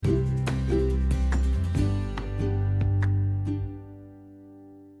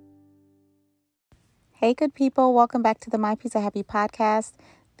Hey, good people. Welcome back to the My Piece of Happy podcast.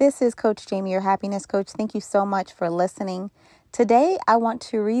 This is Coach Jamie, your happiness coach. Thank you so much for listening. Today, I want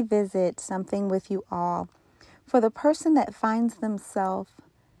to revisit something with you all. For the person that finds themselves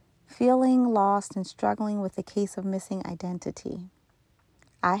feeling lost and struggling with a case of missing identity,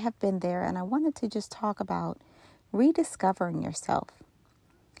 I have been there, and I wanted to just talk about rediscovering yourself.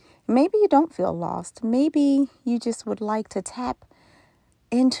 Maybe you don't feel lost. Maybe you just would like to tap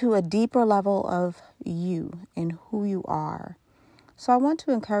into a deeper level of you and who you are. So I want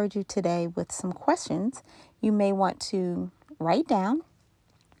to encourage you today with some questions you may want to write down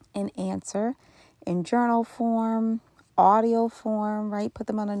and answer in journal form, audio form, right? Put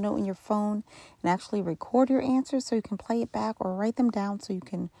them on a note in your phone and actually record your answers so you can play it back, or write them down so you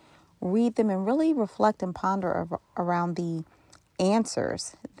can read them and really reflect and ponder around the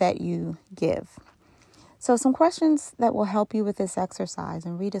answers that you give. So some questions that will help you with this exercise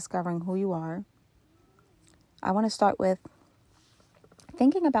and rediscovering who you are. I want to start with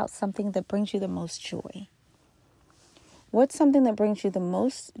thinking about something that brings you the most joy. What's something that brings you the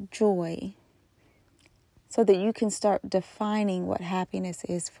most joy so that you can start defining what happiness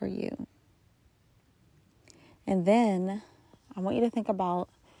is for you? And then I want you to think about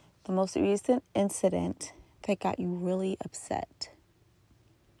the most recent incident that got you really upset.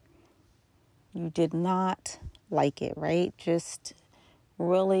 You did not like it, right? Just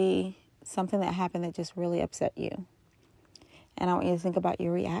really something that happened that just really upset you. And I want you to think about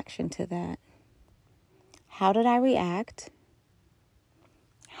your reaction to that. How did I react?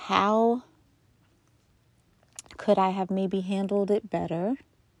 How could I have maybe handled it better?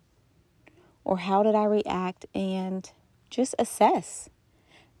 Or how did I react? And just assess.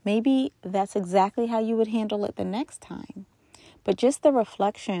 Maybe that's exactly how you would handle it the next time. But just the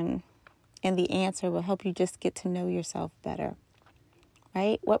reflection and the answer will help you just get to know yourself better,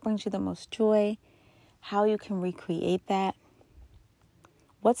 right? What brings you the most joy? How you can recreate that?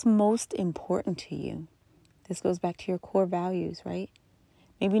 What's most important to you? This goes back to your core values, right?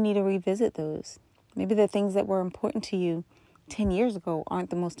 Maybe you need to revisit those. Maybe the things that were important to you 10 years ago aren't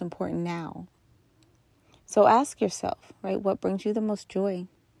the most important now. So ask yourself, right? What brings you the most joy?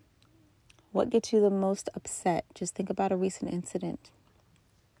 What gets you the most upset? Just think about a recent incident.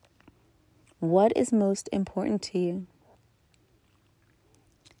 What is most important to you?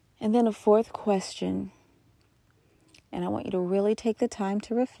 And then a fourth question, and I want you to really take the time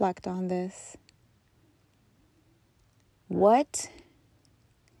to reflect on this. What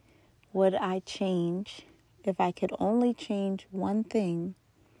would I change if I could only change one thing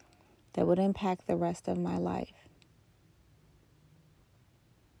that would impact the rest of my life?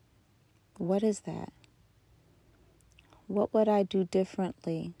 What is that? What would I do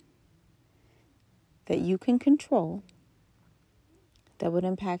differently that you can control that would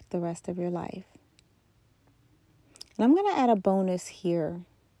impact the rest of your life? And I'm going to add a bonus here.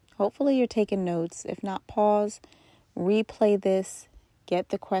 Hopefully you're taking notes. If not, pause, replay this, get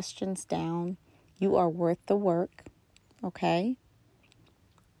the questions down. You are worth the work, okay?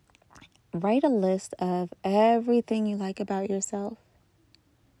 Write a list of everything you like about yourself.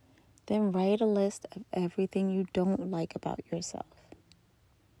 Then write a list of everything you don't like about yourself.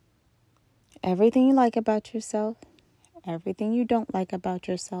 Everything you like about yourself, everything you don't like about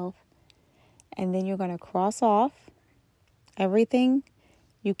yourself. And then you're going to cross off everything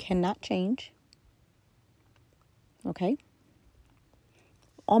you cannot change. Okay?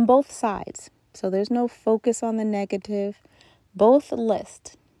 On both sides. So there's no focus on the negative. Both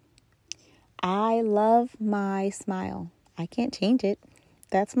lists. I love my smile. I can't change it.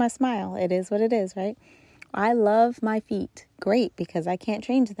 That's my smile. It is what it is, right? I love my feet. Great, because I can't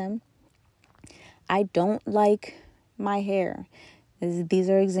change them. I don't like my hair. These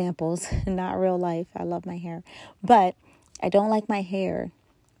are examples, not real life. I love my hair. But I don't like my hair.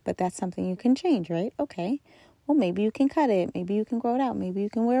 But that's something you can change, right? Okay. Well, maybe you can cut it. Maybe you can grow it out. Maybe you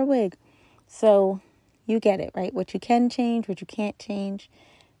can wear a wig. So you get it, right? What you can change, what you can't change.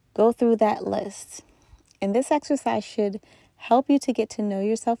 Go through that list. And this exercise should help you to get to know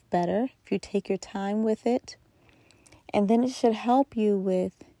yourself better if you take your time with it. And then it should help you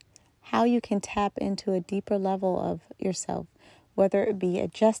with how you can tap into a deeper level of yourself, whether it be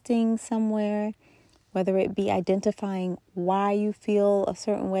adjusting somewhere, whether it be identifying why you feel a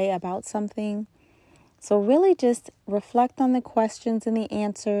certain way about something. So really just reflect on the questions and the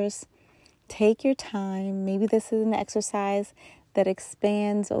answers. Take your time. Maybe this is an exercise that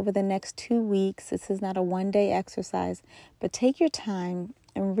expands over the next 2 weeks. This is not a one-day exercise, but take your time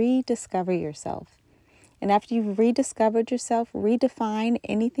and rediscover yourself. And after you've rediscovered yourself, redefine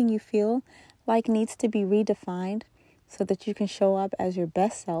anything you feel like needs to be redefined so that you can show up as your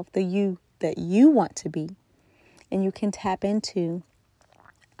best self, the you that you want to be. And you can tap into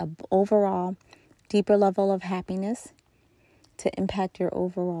an overall deeper level of happiness to impact your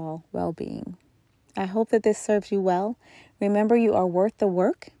overall well-being. I hope that this serves you well. Remember, you are worth the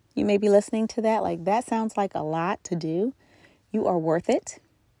work. You may be listening to that like, that sounds like a lot to do. You are worth it.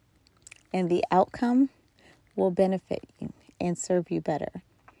 And the outcome will benefit you and serve you better.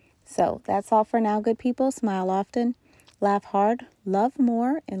 So that's all for now, good people. Smile often, laugh hard, love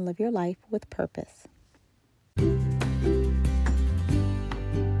more, and live your life with purpose.